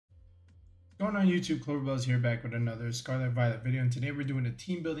Going on YouTube, Cloverbell's here back with another Scarlet Violet video, and today we're doing a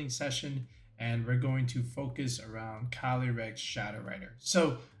team building session and we're going to focus around Calyrex-Shadow Rider.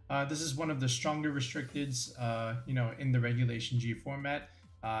 So this is one of the stronger restricteds in the regulationG format,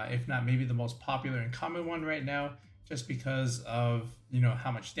 if not maybe the most popular and common one right now, just because of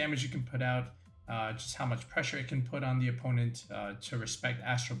how much damage you can put out, just how much pressure it can put on the opponent to respect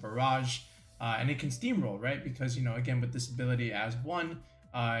Astral Barrage, and it can steamroll, right? Because again, with this ability as one,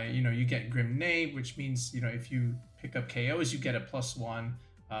 you get Grim Neigh, which means if you pick up KOs, you get a +1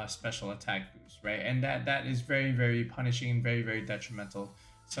 special attack boost, right? And that is very, very punishing and very, very detrimental.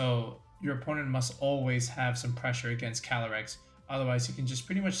 So your opponent must always have some pressure against Calyrex, otherwise he can just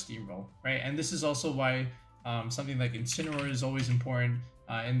pretty much steamroll, right? And this is also why something like Incineroar is always important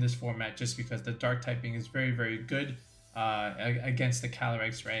in this format, just because the dark typing is very, very good against the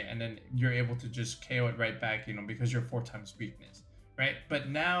Calyrex, right? And then you're able to just KO it right back, because you're 4 times weakness. Right, but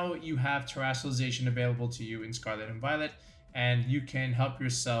now you have terrestrialization available to you in Scarlet and Violet, and you can help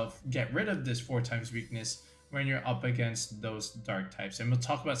yourself get rid of this 4 times weakness when you're up against those dark types. And we'll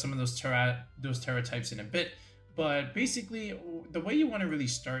talk about some of those Tera types in a bit. But basically, the way you want to really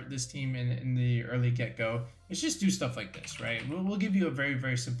start this team in the early get-go is just do stuff like this, right? We'll give you a very,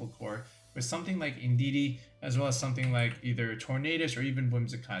 very simple core with something like Indeedee, as well as something like either Tornadus or even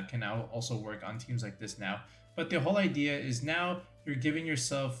Whimsicott can now also work on teams like this now. But the whole idea is now you're giving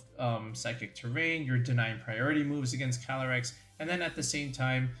yourself Psychic Terrain, you're denying priority moves against Calyrex, and then at the same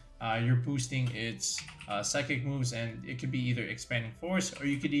time, you're boosting its Psychic moves, and it could be either Expanding Force, or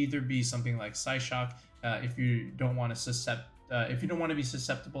you could either be something like Psyshock if you don't want to be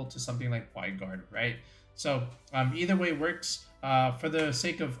susceptible to something like Wide Guard, right? So either way works. For the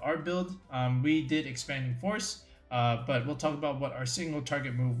sake of our build, we did Expanding Force, but we'll talk about what our single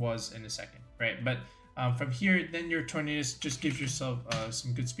target move was in a second, right? But from here, then your Tornadus just gives yourself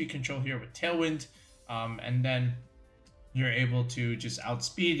some good speed control here with Tailwind, and then you're able to just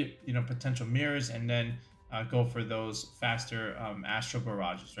outspeed potential mirrors, and then go for those faster Astral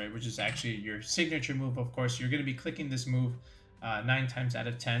Barrages, right? Which is actually your signature move. Of course, you're going to be clicking this move 9 times out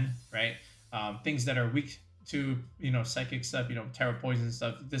of 10, right? Things that are weak to psychic stuff, Tera Poison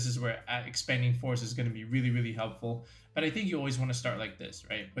stuff. This is where Expanding Force is going to be really, really helpful. But I think you always want to start like this,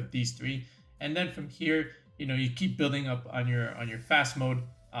 right? With these 3. And then from here, you keep building up on your fast mode,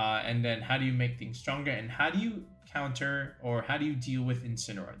 and then how do you make things stronger, and how do you counter or how do you deal with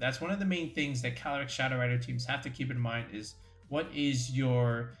Incineroar? That's one of the main things that Calyrex-Shadow Rider teams have to keep in mind, is what is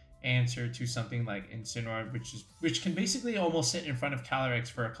your answer to something like Incineroar, which can basically almost sit in front of Calyrex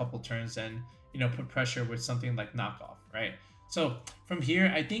for a couple turns and put pressure with something like Knockoff, right? So from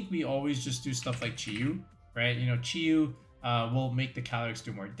here, I think we always just do stuff like Chi-Yu, right? Chi-Yu will make the Calyrex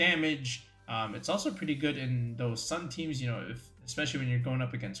do more damage. It's also pretty good in those Sun teams, especially when you're going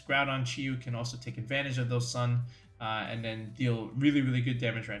up against Groudon. Chi-Yu can also take advantage of those Sun and then deal really, really good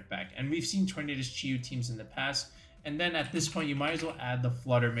damage right back. And we've seen Tornadus Chi-Yu teams in the past. And then at this point, you might as well add the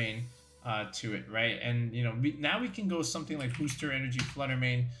Flutter Mane to it, right? And now we can go something like Booster Energy Flutter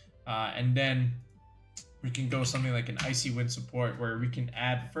Mane, and then we can go something like an Icy Wind support, where we can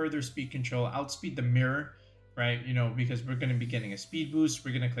add further speed control, outspeed the mirror, right? Because we're going to be getting a speed boost.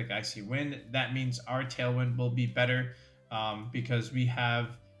 We're going to click Icy Wind. That means our Tailwind will be better because we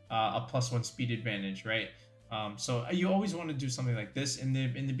have a +1 speed advantage, right? So you always want to do something like this in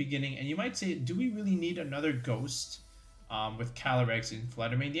the beginning. And you might say, do we really need another Ghost with Calyrex in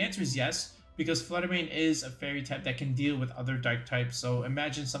Flutter Mane? The answer is yes, because Flutter Mane is a fairy type that can deal with other dark types. So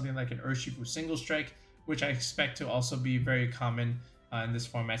imagine something like an Urshifu Single Strike, which I expect to also be very common in this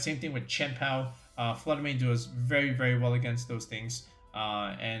format. Same thing with Chien-Pao. Flutter Mane does very, very well against those things,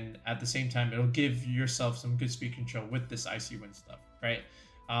 and at the same time, it'll give yourself some good speed control with this Icy Wind stuff, right?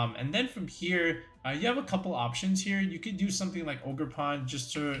 And then from here, you have a couple options here. You could do something like Ogerpon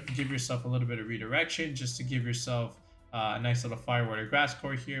just to give yourself a little bit of redirection, just to give yourself a nice little Firewater Grass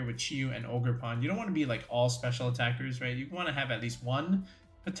Core here with Chi-Yu and Ogerpon. You don't want to be like all special attackers, right? You want to have at least one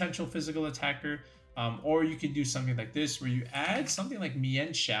potential physical attacker, or you could do something like this, where you add something like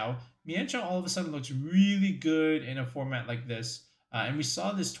Mienshao. Mienshao all of a sudden looks really good in a format like this. And we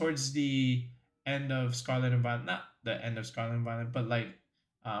saw this towards the end of Scarlet and Violet. Not the end of Scarlet and Violet, but like,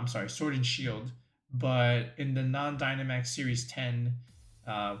 Sword and Shield. But in the non-Dynamax Series 10,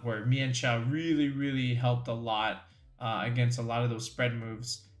 where Mienshao really, really helped a lot against a lot of those spread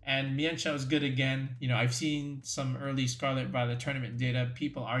moves. And Mienshao is good again. I've seen some early Scarlet Violet tournament data.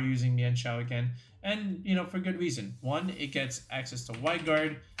 People are using Mienshao again. And, for good reason. 1, it gets access to Wide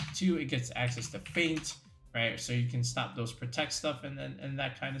Guard. 2, it gets access to Feint, right? So you can stop those Protect stuff and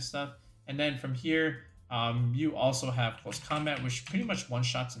that kind of stuff. And then from here, you also have Close Combat, which pretty much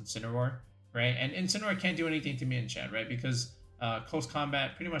one-shots Incineroar, right? And Incineroar can't do anything to Mienshao, right? Because close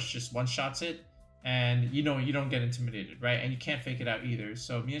combat pretty much just one-shots it, and you don't get intimidated, right? And you can't fake it out either.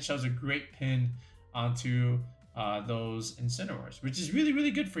 So Mienshao is a great pin onto those Incineroars, which is really,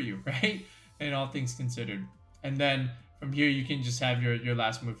 really good for you, right? And all things considered. And then from here, you can just have your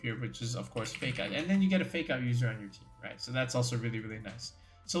last move here, which is, of course, Fake Out. And then you get a Fake Out user on your team, right? So that's also really, really nice.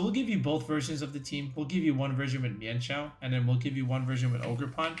 So we'll give you both versions of the team. We'll give you one version with Mienshao, and then we'll give you one version with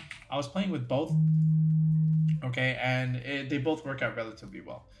Ogerpon. I was playing with both, okay? And they both work out relatively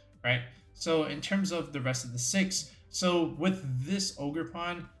well, right? So in terms of the rest of the 6, so with this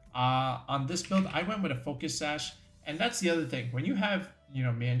Ogerpon, on this build, I went with a Focus Sash. And that's the other thing. When you have,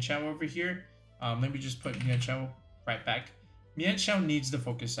 Mienshao over here, let me just put Mienshao right back. Mienshao needs the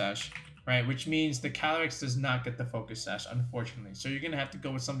Focus Sash, right? Which means the Calyrex does not get the Focus Sash, unfortunately. So you're going to have to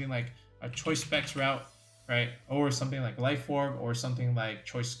go with something like a Choice Specs route, right? Or something like Life Orb or something like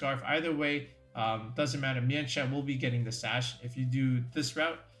Choice Scarf. Either way, doesn't matter. Mienshao will be getting the Sash if you do this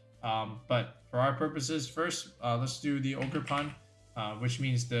route. But for our purposes, first, let's do the Ogerpon, which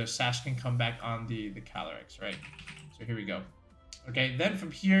means the Sash can come back on the Calyrex, right? So here we go. Okay, then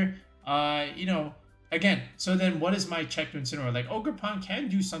from here, again, so then what is my check to Incineroar? Like, Ogerpon can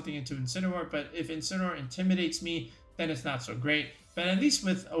do something into Incineroar, but if Incineroar intimidates me, then it's not so great. But at least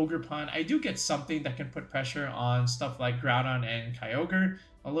with Ogerpon, I do get something that can put pressure on stuff like Groudon and Kyogre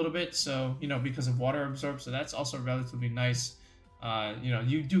a little bit. So, because of Water Absorb, so that's also relatively nice.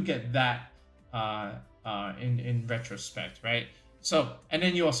 You do get that in retrospect, right? So, and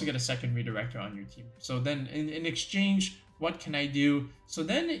then you also get a second redirector on your team. So then in exchange, what can I do? So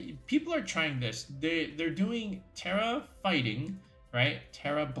then people are trying this. They're doing Tera Fighting, right?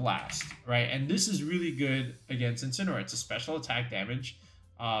 Tera Blast, right? And this is really good against Incineroar. It's a special attack damage.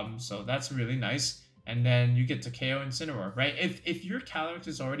 So that's really nice. And then you get to KO Incineroar, right? If your Calyrex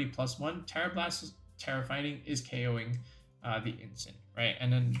is already +1, Tera Blast, Tera Fighting is KOing the Incin, right?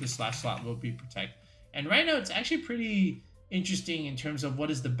 And then this last slot will be Protect. And right now it's actually pretty interesting in terms of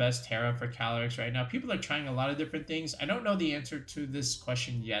what is the best Tera for Calyrex right now. People are trying a lot of different things. I don't know the answer to this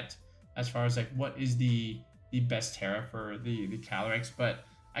question yet as far as like what is the best Tera for the Calyrex, but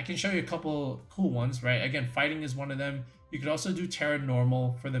I can show you a couple cool ones, right? Again, Fighting is one of them. You could also do Tera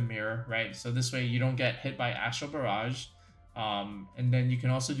Normal for the mirror, right? So this way you don't get hit by Astral Barrage. And then you can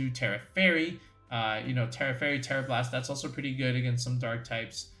also do Tera Fairy. Tera Fairy, Tera Blast, that's also pretty good against some dark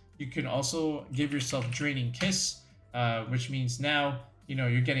types. You can also give yourself Draining Kiss, which means now,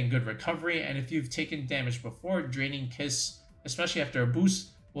 you're getting good recovery. And if you've taken damage before, Draining Kiss, especially after a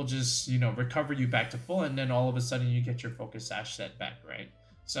boost, will just, recover you back to full. And then all of a sudden you get your Focus Sash set back, right?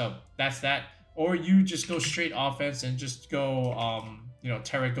 So that's that. Or you just go straight offense and just go,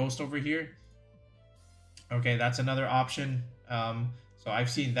 Tera Ghost over here. Okay, that's another option. So I've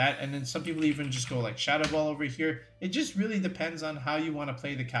seen that. And then some people even just go like Shadow Ball over here. It just really depends on how you want to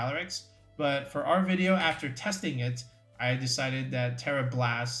play the Calyrex. But for our video, after testing it, I decided that Tera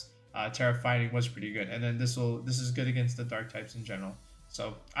Blast, Tera Fighting was pretty good. And then this is good against the dark types in general.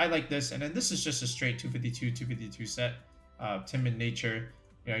 So I like this. And then this is just a straight 252 set. Timid Nature.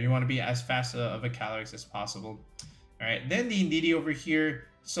 You want to be as fast of a Calyrex as possible. All right, then the Indeedee over here.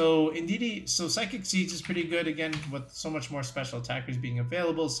 So Psychic Seeds is pretty good again with so much more special attackers being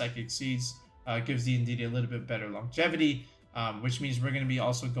available. Psychic Seeds gives the Indeedee a little bit better longevity, which means we're going to be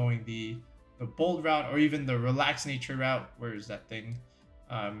also going the bold route or even the relaxed nature route. Where is that thing?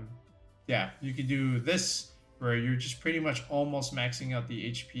 Yeah, you could do this where you're just pretty much almost maxing out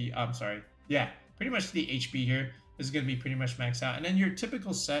the HP. I'm sorry. Yeah, pretty much the HP here is going to be pretty much maxed out. And then your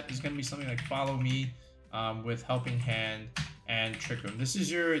typical set is going to be something like Follow Me with Helping Hand and Trick Room. This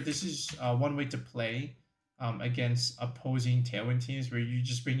is one way to play against opposing Tailwind teams, where you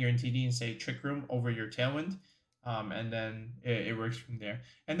just bring your Indeedee and say Trick Room over your Tailwind, and then it works from there.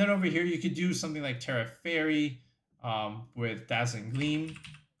 And then over here you could do something like Tera Fairy with Dazzling Gleam,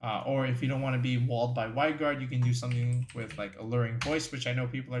 or if you don't want to be walled by Wide Guard, you can do something with like Alluring Voice, which I know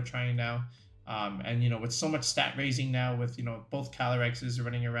people are trying now. And with so much stat raising now, with both Calyrexes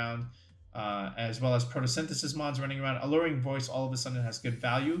running around, as well as Photosynthesis mods running around, Alluring Voice all of a sudden has good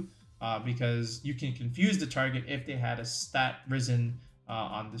value because you can confuse the target if they had a stat risen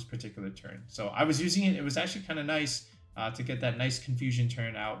on this particular turn. So I was using it. It was actually kind of nice to get that nice confusion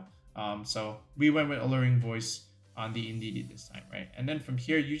turn out. So we went with Alluring Voice on the Indeedee this time, right? And then from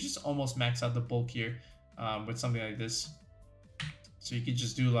here, you just almost max out the bulk here with something like this. So you could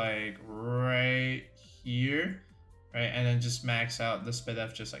just do like right here, right? And then just max out the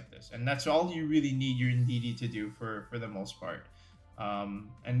SpDef just like this. And that's all you really need your Indeedee to do for the most part.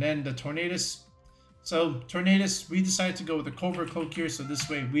 And then the Tornadus, So Tornadus, we decided to go with a Cobra Cloak here, so this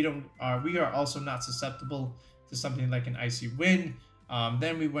way we are also not susceptible to something like an Icy Wind.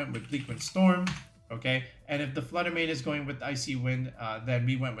 Then we went with Bleak Wind Storm, okay? And if the Flutter Mane is going with Icy Wind, then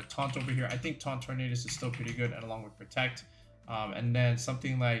we went with Taunt over here. I think Taunt Tornadus is still pretty good, and along with Protect. And then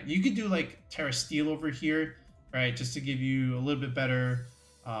something like, you could do like Tera Steel over here, right? Just to give you a little bit better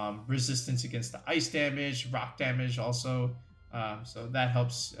resistance against the ice damage, rock damage also. So that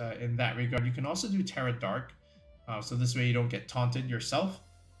helps in that regard. You can also do Tera Dark, so this way you don't get taunted yourself.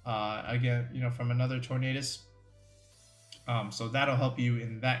 Again, you know, from another Tornadus. So that'll help you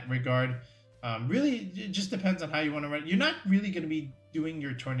in that regard. Really, it just depends on how you want to run. You're not really going to be doing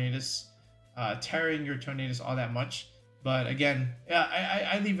your Tornadus, tearing your Tornadus all that much. But again, yeah,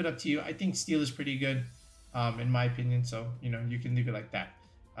 I leave it up to you. I think Steel is pretty good, in my opinion. So, you know, you can leave it like that.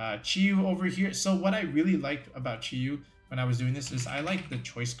 Chiyu over here. So what I really liked about Chiyu when I was doing this is I like the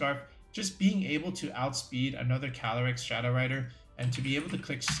Choice Scarf. Just being able to outspeed another Calyrex-Shadow Rider and to be able to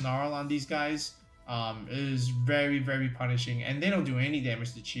click Snarl on these guys is very, very punishing. And they don't do any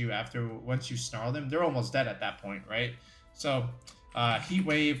damage to Chiyu after once you Snarl them. They're almost dead at that point, right? So Heat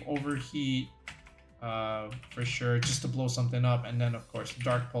Wave, Overheat, for sure, just to blow something up, and then of course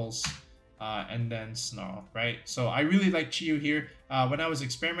Dark Pulse, and then Snarl, right? So I really like Chiyu here. When I was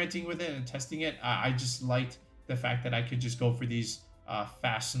experimenting with it and testing it, I just liked the fact that I could just go for these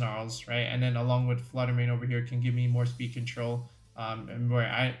fast Snarls, right? And then along with Flutter Mane over here can give me more speed control, and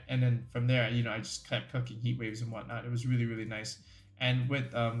then from there, you know, I just kept cooking Heat Waves and whatnot. It was really, really nice. And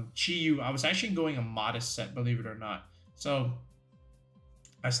with Chiyu, I was actually going a modest set, believe it or not. So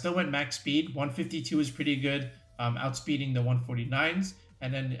I still went max speed. 152 is pretty good, outspeeding the 149s.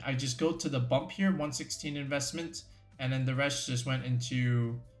 And then I just go to the bump here, 116 investment. And then the rest just went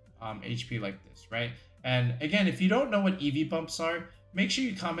into HP like this, right? And again, if you don't know what EV bumps are, make sure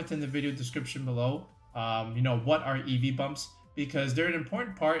you comment in the video description below, you know, what are EV bumps? Because they're an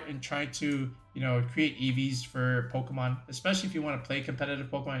important part in trying to, you know, create EVs for Pokemon, especially if you want to play competitive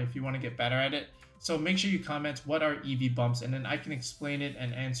Pokemon, if you want to get better at it. So make sure you comment what are EV bumps, and then I can explain it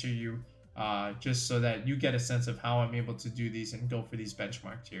and answer you, just so that you get a sense of how I'm able to do these and go for these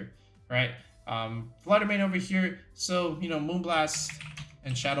benchmarks here, right? Flutter Mane over here. So, you know, Moonblast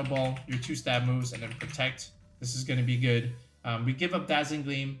and Shadow Ball, your 2 stab moves, and then Protect. This is going to be good. We give up Dazzling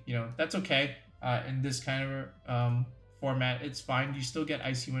Gleam. You know, that's okay. In this kind of format, it's fine. You still get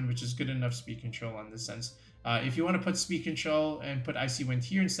Icy Wind, which is good enough speed control on this sense. If you want to put speed control and put Icy Wind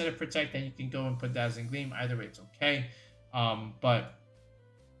here instead of Protect, then you can go and put Dazzling Gleam. Either way, it's okay. But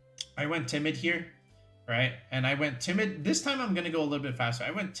I went Timid here, right? And I went Timid. This time I'm going to go a little bit faster. I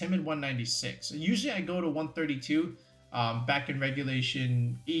went Timid 196. So usually I go to 132 back in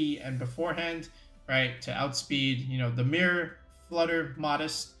Regulation E and beforehand, right? To outspeed, you know, the Mirror, Flutter,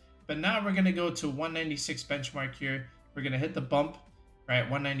 Modest. But now we're going to go to 196 benchmark here. We're going to hit the bump, right?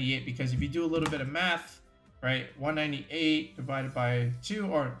 198, because if you do a little bit of math, right, 198 divided by 2,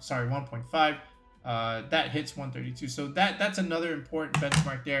 or sorry, 1.5, that hits 132. So that's another important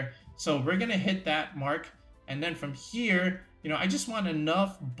benchmark there. So we're gonna hit that mark, and then from here, you know, I just want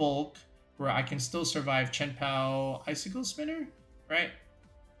enough bulk where I can still survive Chenpao Icicle Spinner, right?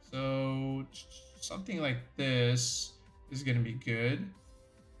 So something like this is gonna be good,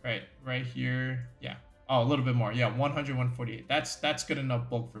 right here. Yeah, oh, a little bit more. Yeah, 100, 148. That's good enough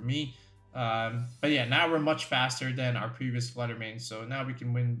bulk for me. But yeah, now we're much faster than our previous Flutter Mane, so now we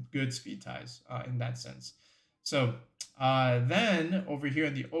can win good speed ties in that sense. So then over here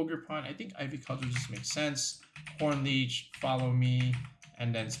in the Ogre Pond, I think Ivy Cudgel just makes sense. Horn Leech, Follow Me,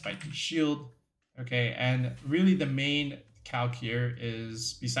 and then Spiky Shield. Okay, and really the main calc here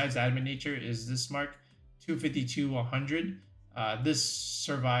is, besides Adamant Nature, is this mark, 252, 100. This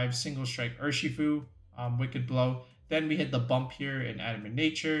survives Single Strike Urshifu, Wicked Blow. Then we hit the bump here in Adamant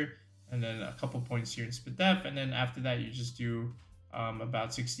Nature, and then a couple points here in Spadef, and then after that you just do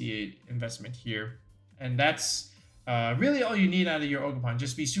about 68 investment here. And that's really all you need out of your Ogerpon.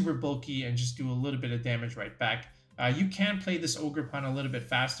 Just be super bulky and just do a little bit of damage right back. You can play this Ogerpon a little bit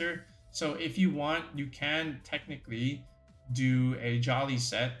faster, so if you want, you can technically do a Jolly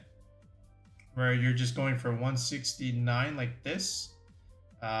set where you're just going for 169 like this.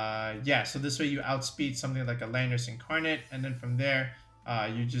 Yeah, so this way you outspeed something like a Landorus Incarnate, and then from there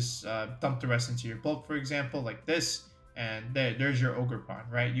you just dump the rest into your bulk, for example, like this, and there's your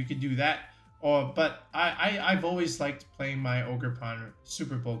Ogerpon, right? You could do that, but I've always liked playing my Ogerpon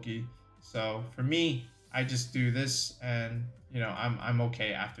super bulky, so for me, I just do this, and you know, I'm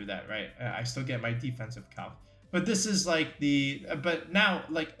okay after that, right? I still get my defensive calc, but this is like the but now,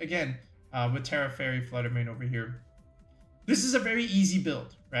 like again, with Terra Fairy Flutter Mane over here, this is a very easy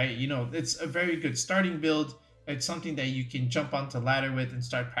build, right? You know, it's a very good starting build. It's something that you can jump onto ladder with and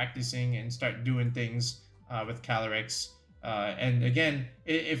start practicing and start doing things with Calyrex. And again,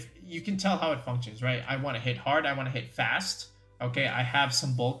 if you can tell how it functions, right? I want to hit hard. I want to hit fast. Okay, I have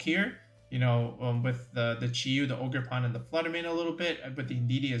some bulk here, you know, with the Chiyu, the Ogerpon, and the Fluttermane a little bit, with the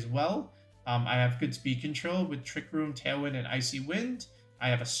Indeedee as well. I have good speed control with Trick Room, Tailwind, and Icy Wind. I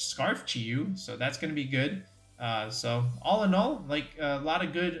have a Scarf Chiyu, so that's going to be good. So all in all, like a lot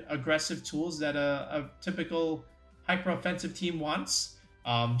of good aggressive tools that a typical hyper offensive team wants.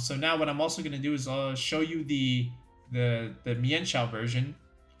 So now what I'm also going to do is show you the Mienshao version.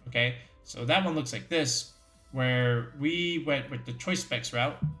 Okay, so that one looks like this, where we went with the choice specs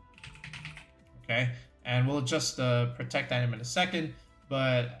route. Okay, and we'll adjust the protect item in a second,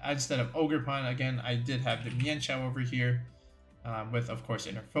 but instead of Ogerpon, again, I did have the Mienshao over here. With, of course,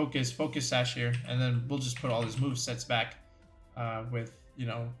 Inner Focus, Focus Sash here, and then we'll just put all his movesets back with, you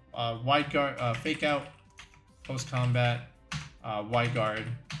know, Wide Guard, Fake Out, Post Combat, Wide Guard,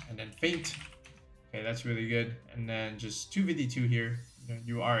 and then Feint. Okay, that's really good. And then just 2v2 here.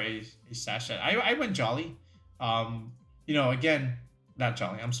 You are a Sash. I went Jolly. You know, again, not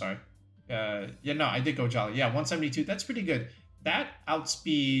Jolly, I'm sorry. Yeah, no, I did go Jolly. Yeah, 172, that's pretty good. That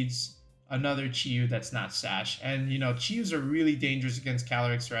outspeeds another Chiyu that's not Sash. And, you know, Chiyus are really dangerous against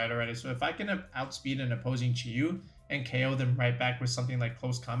Calyrex-Shadow Rider. So if I can outspeed an opposing Chiyu and KO them right back with something like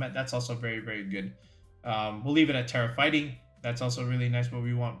Close Combat, that's also very, very good. We'll leave it at Tera Fighting. That's also really nice, what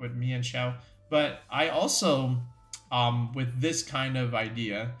we want with Mienshao. But I also, with this kind of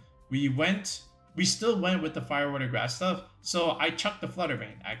idea, we still went with the Fire, Water, Grass stuff. So I chucked the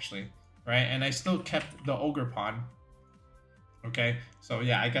Fluttermane, actually, right? And I still kept the Ogerpon. Okay, so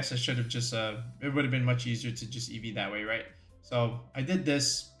yeah, I guess I should have just, it would have been much easier to just EV that way, right? So I did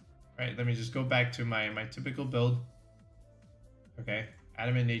this, right? Let me just go back to my typical build. Okay,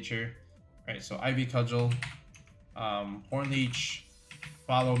 Adamant Nature, right? So Ivy Cudgel, Hornleech,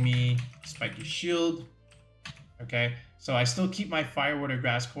 Follow Me, Spiky Shield. Okay, so I still keep my Fire, Water,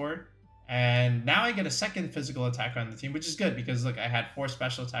 Grass core. And now I get a second physical attacker on the team, which is good because, look, I had 4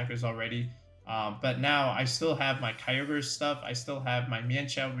 special attackers already. But now I still have my Kyogre stuff. I still have my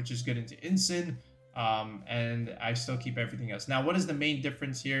Mienshao, which is good into Incin. And I still keep everything else. Now, what is the main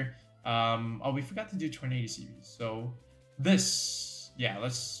difference here? Oh, we forgot to do Tornado CVs. So this, yeah,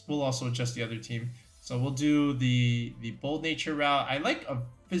 we'll also adjust the other team. So we'll do the Bold Nature route. I like a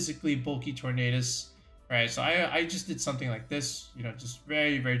physically bulky Tornadus, right? So I just did something like this, you know, just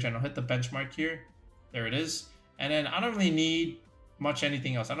very, very general. Hit the benchmark here. There it is. And then I don't really need much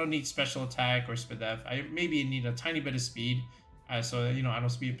anything else. I don't need special attack or Spadef. I maybe need a tiny bit of speed. So, you know, I don't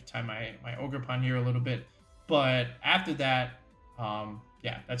speed time my Ogerpon here a little bit. But after that,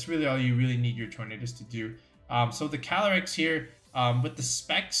 yeah, that's really all you really need your Tornadus to do. So the Calyrex here, with the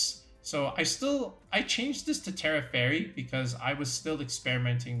specs, so I changed this to Tera Fairy because I was still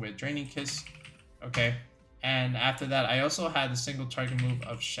experimenting with Draining Kiss. Okay. And after that, I also had the single target move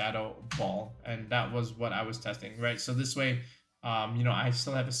of Shadow Ball. And that was what I was testing, right? So this way, you know, I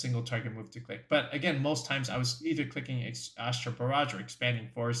still have a single target move to click. But again, most times I was either clicking Astral Barrage or Expanding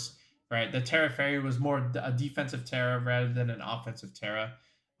Force, right? The Tera Fairy was more a defensive Tera rather than an offensive Tera.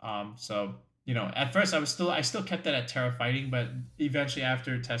 So, you know, at first I still kept that at Tera Fighting, but eventually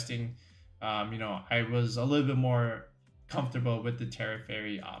after testing, you know, I was a little bit more comfortable with the Tera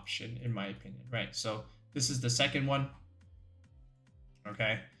Fairy option, in my opinion, right? So this is the second one.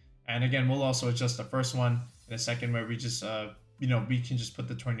 Okay. And again, we'll also adjust the first one in a second where we just, you know, we can just put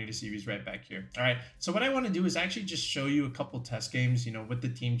the Tornado series right back here. All right. So what I want to do is actually just show you a couple test games, you know, with the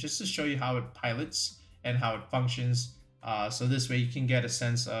team, just to show you how it pilots and how it functions. So this way you can get a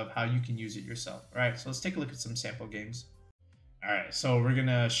sense of how you can use it yourself. All right. So let's take a look at some sample games. All right. So we're going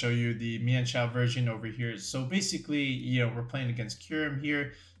to show you the Mienshao version over here. So basically, you know, we're playing against Kyurem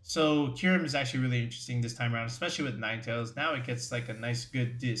here. So Kyurem is actually really interesting this time around, especially with Ninetales. Now it gets like a nice,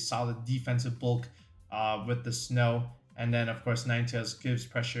 good, solid defensive bulk with the snow. And then, of course, Ninetales gives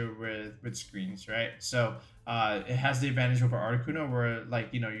pressure with screens, right? So it has the advantage over Articuno where, like,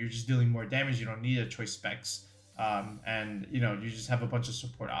 you know, you're just dealing more damage. You don't need a choice specs. And, you know, you just have a bunch of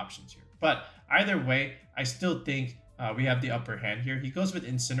support options here. But either way, I still think we have the upper hand here. He goes with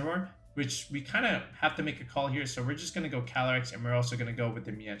Incineroar, which we kind of have to make a call here. So we're just going to go Calyrex, and we're also going to go with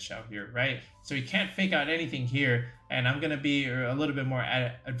the Mienshao here, right? So he can't fake out anything here. And I'm going to be a little bit more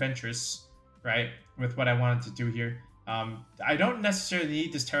adventurous, right, with what I wanted to do here. I don't necessarily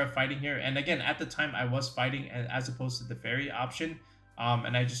need this Tera Fighting here. And again, at the time I was fighting as opposed to the Fairy option.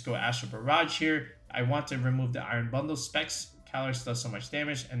 And I just go Astral Barrage here. I want to remove the Iron Bundle specs. Calyrex does so much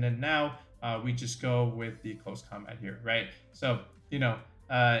damage. And then now we just go with the close combat here, right? So, you know,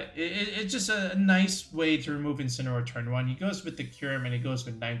 it's just a nice way to remove Incineroar turn 1. He goes with the Kyurem and he goes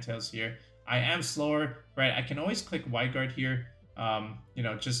with Ninetales here. I am slower, right? I can always click Wide Guard here, you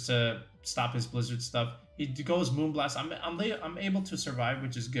know, just to stop his Blizzard stuff. He goes Moonblast. I'm able to survive,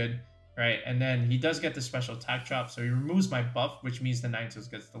 which is good, right? And then he does get the special attack drop, so he removes my buff, which means the Ninetales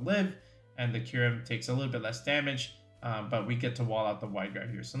gets to live, and the Kyurem takes a little bit less damage, but we get to wall out the Wide Guard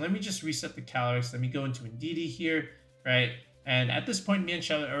here. So let me just reset the Calyrex. Let me go into Indeedee here, right? And at this point,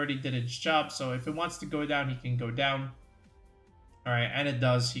 Mienshao already did its job, so if it wants to go down, he can go down. All right, and it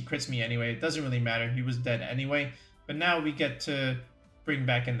does. He crits me anyway. It doesn't really matter. He was dead anyway. But now we get to bring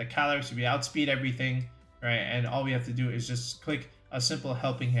back in the Calyrex. We outspeed everything, right? And all we have to do is just click a simple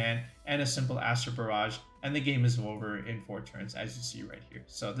Helping Hand and a simple Astral Barrage, and the game is over in 4 turns, as you see right here.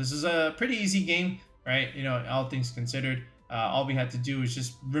 So this is a pretty easy game, right? You know, all things considered. All we had to do is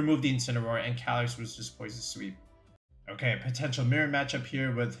just remove the Incineroar, and Calyrex was just Poison Sweep. Okay, potential mirror matchup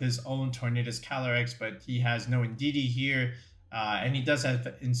here with his own Tornadus Calyrex, but he has no Indeedee here, and he does have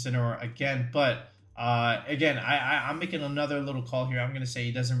Incineroar again. But again, I'm making another little call here. I'm going to say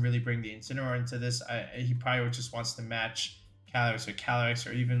he doesn't really bring the Incineroar into this. He probably just wants to match Calyrex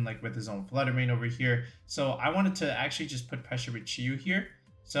or even like with his own Flutter Mane over here. So I wanted to actually just put pressure with Chiyu here.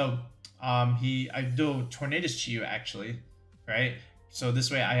 So I do Tornadus Chiyu actually, right? So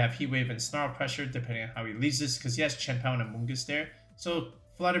this way I have Heat Wave and Snarl Pressure depending on how he leads this, because he has Chien-Pao and Amoonguss there. So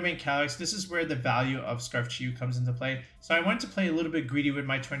Flutter Mane Calyrex, this is where the value of Scarf Chiyu comes into play. So I wanted to play a little bit greedy with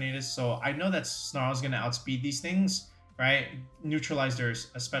my Tornadus, so I know that Snarl is going to outspeed these things, right? Neutralize their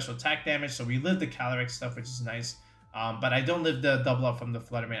special attack damage, so we live the Calyrex stuff, which is nice. But I don't live the double up from the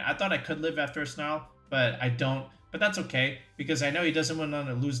Flutter Mane. I thought I could live after a Snarl, but I don't. But that's okay, because I know he doesn't want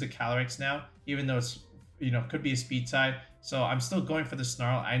to lose the Calyrex now, even though it's, you know, could be a speed side. So I'm still going for the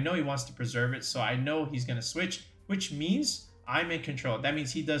Snarl. I know he wants to preserve it, so I know he's going to switch, which means I'm in control. That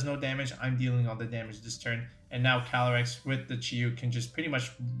means he does no damage. I'm dealing all the damage this turn. And now Calyrex with the Chiyu can just pretty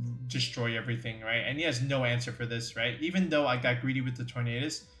much destroy everything, right? And he has no answer for this, right? Even though I got greedy with the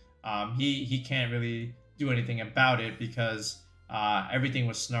Tornadus, he can't really do anything about it because everything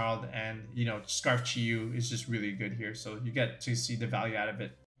was snarled, and, you know, Scarf Chiyu is just really good here. So you get to see the value out of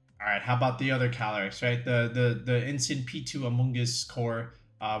it. All right, how about the other Calyrex, right? The Incin P2 Amoonguss core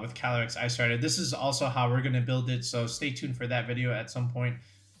with Calyrex Ice Rider. This is also how we're going to build it, so stay tuned for that video at some point.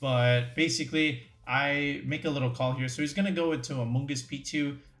 But basically, I make a little call here. So he's going to go into Amoonguss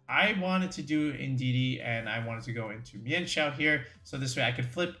P2. I wanted to do Indeedee, and I wanted to go into Mienshao here. So this way I could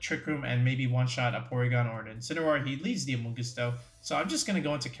flip Trick Room and maybe one-shot a Porygon or an Incineroar. He leads the Amoonguss though. So I'm just going to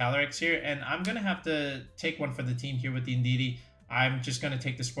go into Calyrex here, and I'm going to have to take one for the team here with the Indeedee. I'm just going to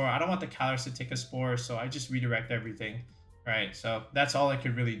take the Spore. I don't want the Calyrex to take a Spore, so I just redirect everything. Right, so that's all I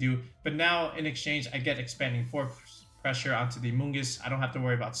could really do. But now, in exchange, I get Expanding Force Pressure onto the Amoonguss. I don't have to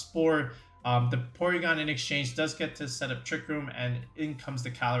worry about Spore. The Porygon, in exchange, does get to set up Trick Room, and in comes the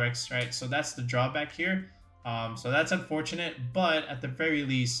Calyrex, right? So that's the drawback here. So that's unfortunate, but at the very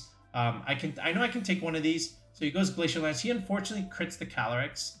least, I know I can take one of these. So he goes Glacial Lance. He unfortunately crits the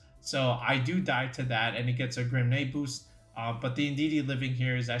Calyrex, so I do die to that, and it gets a Grenade boost. But the Indeedee living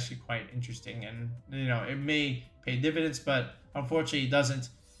here is actually quite interesting, and, you know, it may pay dividends, but unfortunately it doesn't,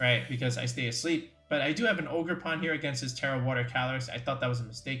 right? Because I stay asleep. But I do have an Ogerpon here against his Tera Water Calyrex. I thought that was a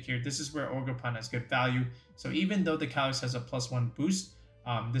mistake here. This is where Ogerpon has good value. So even though the Calyrex has a +1 boost,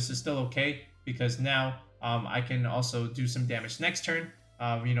 this is still okay, because now I can also do some damage next turn,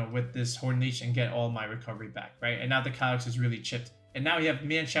 you know, with this Horn Leech and get all my recovery back, right? And now the Calyrex is really chipped. And now we have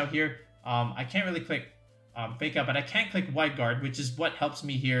Mienshao here. I can't really click Fake Out, but I can't click Wide Guard, which is what helps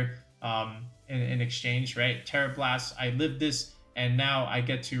me here in exchange, right? Tera Blast, I live this, and now I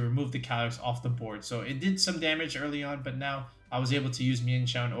get to remove the Calyrex off the board. So it did some damage early on, but now I was able to use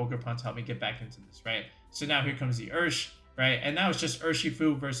Mienshao and Ogerpon to help me get back into this, right? So now here comes the Ursh, right? And now it's just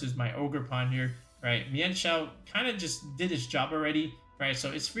Urshifu versus my Ogerpon here, right? Mienshao kind of just did his job already, right?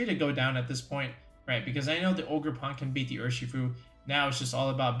 So it's free to go down at this point, right? Because I know the Ogerpon can beat the Urshifu. Now it's just all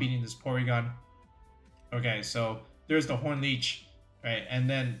about beating this Porygon. Okay, so there's the Horn Leech, right? And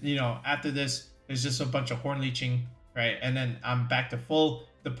then, you know, after this, there's just a bunch of Horn Leeching, right? And then I'm back to full.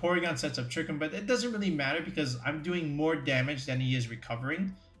 The Porygon sets up Trick Room, but it doesn't really matter because I'm doing more damage than he is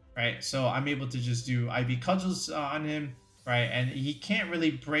recovering, right? So I'm able to just do IV Cudgels on him, right? And he can't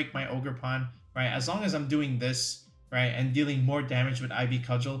really break my Ogerpon, right? As long as I'm doing this, right, and dealing more damage with IV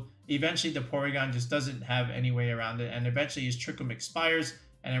Cudgel, eventually the Porygon just doesn't have any way around it, and eventually his Trick Room expires,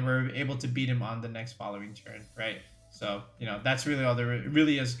 and then we're able to beat him on the next following turn, right? So, you know, that's really all there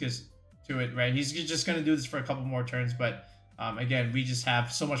really is to it, right? He's just going to do this for a couple more turns, but again, we just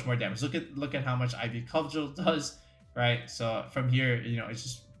have so much more damage. Look at how much Ivy Cudgel does, right? So from here, you know, it's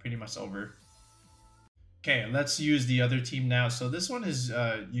just pretty much over. Okay, let's use the other team now. So this one is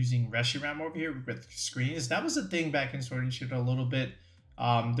using Reshiram over here with screens. That was a thing back in Sword and Shield a little bit.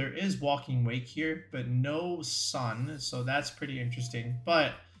 There is Walking Wake here, but no Sun, so that's pretty interesting.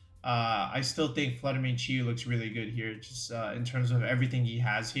 But I still think Fluttermane Chi-Yu looks really good here, just in terms of everything he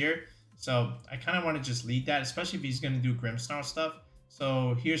has here. So I kind of want to just lead that, especially if he's going to do Grimmsnarl stuff.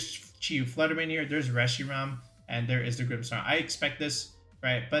 So here's Chi-Yu Fluttermane here, there's Reshiram, and there is the Grimmsnarl. I expect this,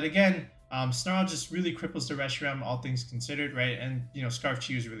 right? But again, Snarl just really cripples the Reshiram, all things considered, right? And, you know, Scarf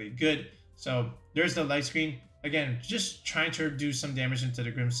Chi-Yu is really good. So there's the light screen. Again, just trying to do some damage into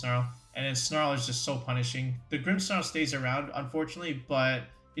the Grimmsnarl. And then Snarl is just so punishing. The Grimmsnarl stays around, unfortunately, but,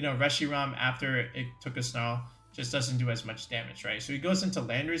 you know, Reshiram, after it took a Snarl, just doesn't do as much damage, right? So he goes into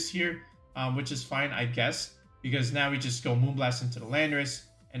Landorus here, which is fine, I guess, because now we just go Moonblast into the Landorus,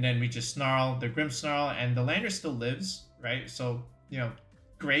 and then we just Snarl the Grimmsnarl, and the Landorus still lives, right? So, you know,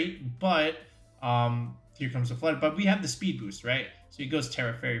 great, but here comes the Flutter. But we have the speed boost, right? So he goes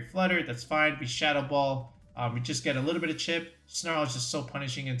Terra Fairy Flutter, that's fine. We Shadow Ball, we just get a little bit of chip. Snarl is just so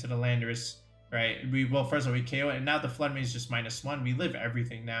punishing into the Landorus, right? Well, first of all, we KO it, and now the Fluttermane is just -1. We live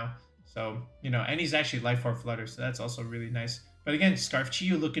everything now. So, you know, and he's actually Life Orb Flutter, so that's also really nice. But again, Scarf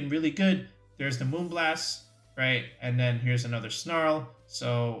Chi-Yu looking really good. There's the Moonblast, right? And then here's another Snarl.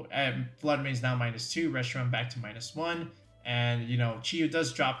 So Fluttermane's now -2, Reshiram back to -1. And, you know, Chi-Yu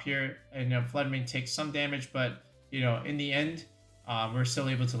does drop here, and, you know, Fluttermane takes some damage, but, you know, in the end, we're still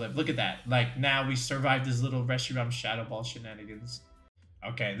able to live. Look at that. Like, now we survived this little Reshiram Shadow Ball shenanigans.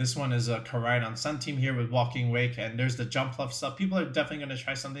 Okay, this one is a Koraidon Sun team here with Walking Wake, and there's the Jump Fluff stuff. People are definitely going to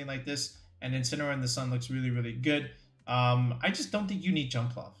try something like this, and Incineroar in the Sun looks really, really good. I just don't think you need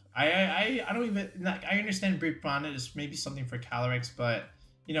Jump Fluff. I don't even... I understand Brick Bonnet is maybe something for Calyrex, but,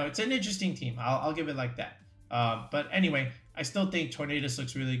 you know, it's an interesting team. I'll give it like that. But anyway, I still think Tornadus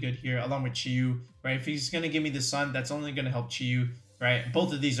looks really good here, along with Chi-Yu, right? If he's going to give me the Sun, that's only going to help Chi-Yu, right?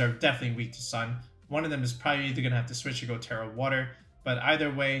 Both of these are definitely weak to Sun. One of them is probably either going to have to switch or go Terra Water. But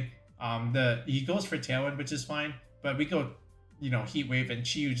either way, he goes for Tailwind, which is fine. But we go, you know, Heat Wave, and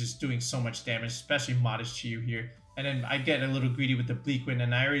Chi-Yu just doing so much damage, especially Modest Chi-Yu here. And then I get a little greedy with the Bleak Wind,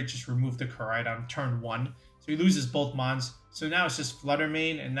 and I already just removed the Koraidon turn 1. So he loses both Mons. So now it's just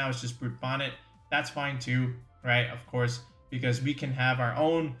Fluttermane, and now it's just Brute Bonnet. That's fine too, right? Of course, because we can have our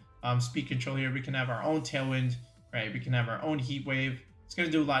own speed control here. We can have our own Tailwind, right? We can have our own Heat Wave. It's going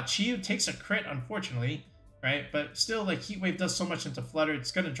to do a lot. Chi-Yu takes a crit, unfortunately, right? But still, like, Heat Wave does so much into Flutter.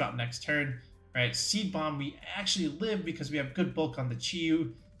 It's going to drop next turn, right? Seed Bomb, we actually live because we have good bulk on the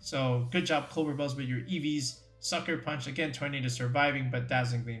Chi-Yu. So good job, Clover Bells, with your EVs. Sucker Punch, again, Tornado surviving, but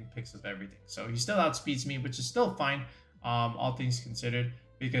Dazzling Gleam picks up everything. So he still outspeeds me, which is still fine, all things considered,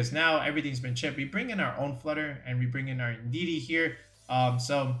 because now everything's been chipped. We bring in our own Flutter, and we bring in our Indeedee here.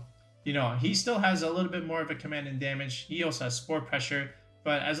 So, you know, he still has a little bit more of a command and damage. He also has Spore Pressure,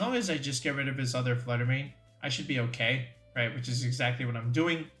 but as long as I just get rid of his other Fluttermane, I should be okay, right? Which is exactly what I'm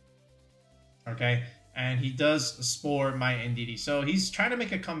doing. Okay, and he does Spore my Indeedee. So he's trying to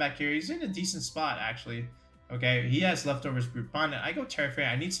make a comeback here. He's in a decent spot, actually. Okay, he has leftovers Brute Bonnet. I go Terra Fairy.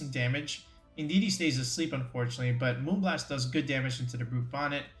 I need some damage. Indeedee stays asleep, unfortunately, but Moonblast does good damage into the Brute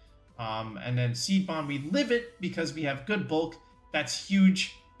Bonnet. And then Seed Bomb, we live it because we have good bulk. That's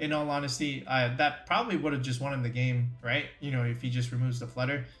huge, in all honesty. That probably would have just won him the game, right? You know, if he just removes the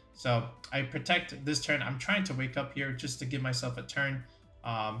Flutter. So I protect this turn. I'm trying to wake up here just to give myself a turn.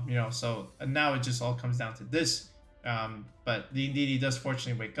 You know, so now it just all comes down to this. But the Indeedee does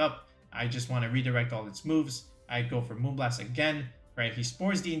fortunately wake up. I just want to redirect all its moves. I go for Moonblast again, right? He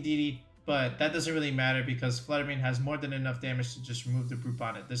spores the Indeedee, but that doesn't really matter because Fluttermane has more than enough damage to just remove the Brute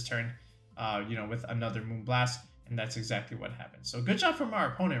Bonnet this turn, you know, with another Moonblast, and that's exactly what happened. So good job from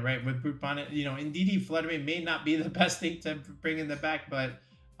our opponent, right? With Brute Bonnet, you know, Indeedee Fluttermane may not be the best thing to bring in the back, but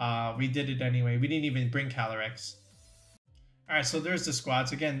we did it anyway. We didn't even bring Calyrex. All right, so there's the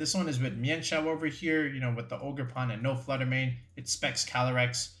squads. Again, this one is with Mienshao over here, you know, with the Ogerpon and no Fluttermane. It specs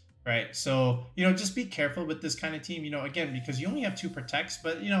Calyrex. Right, so, you know, just be careful with this kind of team, you know, again, because you only have 2 protects,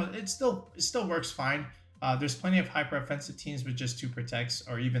 but, you know, it still works fine. There's plenty of hyper offensive teams with just 2 protects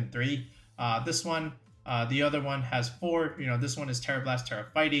or even 3. This one, the other one has 4. You know, this one is Tera Blast, Tera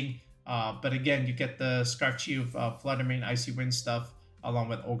Fighting. But again, you get the Scarf Chi-Yu of Fluttermane, Icy Wind stuff, along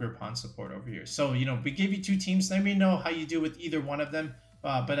with Ogerpon support over here. So, you know, we gave you 2 teams. Let me know how you do with either one of them,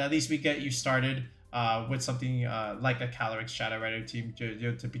 but at least we get you started with something like a Calyrex-Shadow Rider team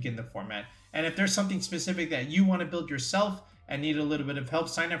to begin the format. And if there's something specific that you want to build yourself and need a little bit of help,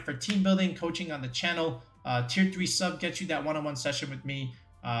 sign up for team building coaching on the channel. Tier 3 sub gets you that one-on-one session with me.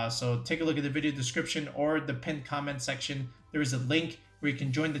 So take a look at the video description or the pinned comment section. There is a link where you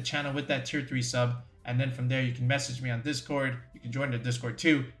can join the channel with that tier 3 sub. And then from there, you can message me on Discord. You can join the Discord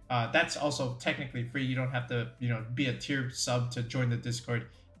too. That's also technically free. You don't have to, be a tier sub to join the Discord.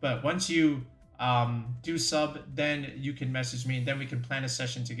 But once you do sub, then you can message me, and then we can plan a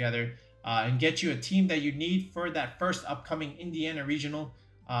session together and get you a team that you need for that first upcoming Indiana regional.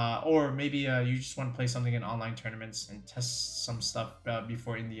 Or maybe you just want to play something in online tournaments and test some stuff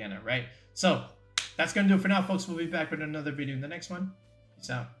before Indiana, right? So that's going to do it for now, folks. We'll be back with another video in the next one. Peace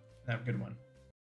out and have a good one.